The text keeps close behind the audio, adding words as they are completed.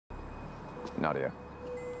Nadia.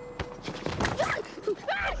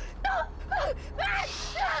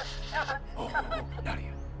 Oh,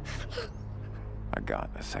 Nadia. I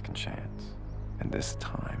got a second chance, and this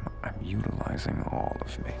time I'm utilizing all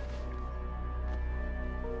of me.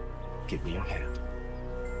 Give me your hand.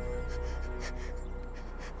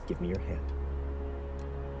 Give me your hand.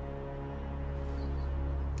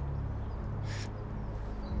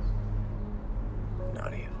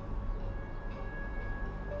 Nadia.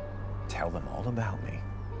 Tell them all about me.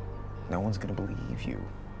 No one's gonna believe you.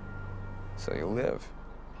 So you'll live.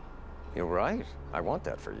 You're right. I want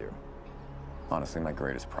that for you. Honestly, my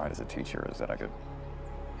greatest pride as a teacher is that I could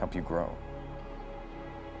help you grow.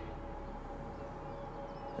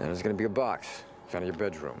 And there's gonna be a box found in your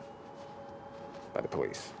bedroom by the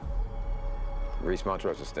police. Reese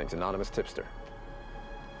Montrose stinks, anonymous tipster.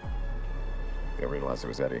 They realized it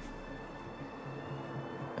was Eddie.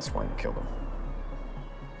 That's why you killed him.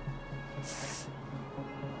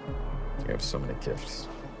 You have so many gifts.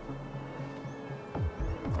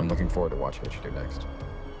 I'm looking forward to watching what you do next.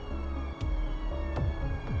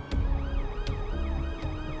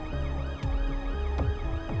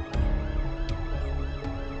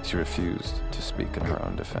 She refused to speak in her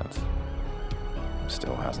own defense.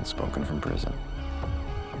 Still hasn't spoken from prison.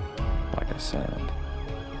 Like I said,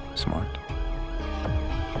 smart.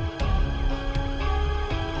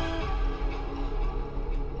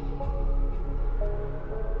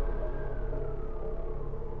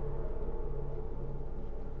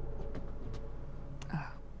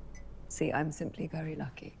 See, I'm simply very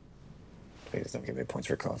lucky. Please don't give me points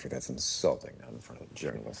for coffee. That's insulting, not in front of a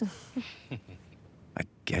journalist. I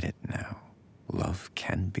get it now. Love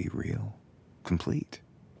can be real, complete,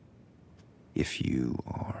 if you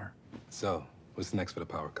are. So, what's next for the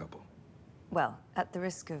power couple? Well, at the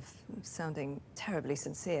risk of sounding terribly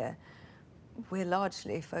sincere, we're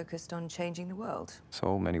largely focused on changing the world.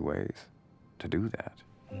 So many ways to do that.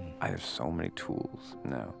 I have so many tools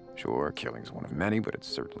now. Sure, killing's one of many, but it's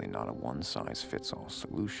certainly not a one-size-fits-all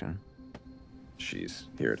solution. She's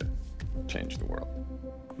here to change the world.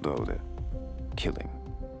 Though the killing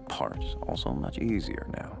part's also much easier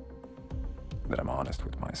now that I'm honest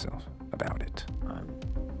with myself about it. I'm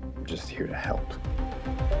just here to help.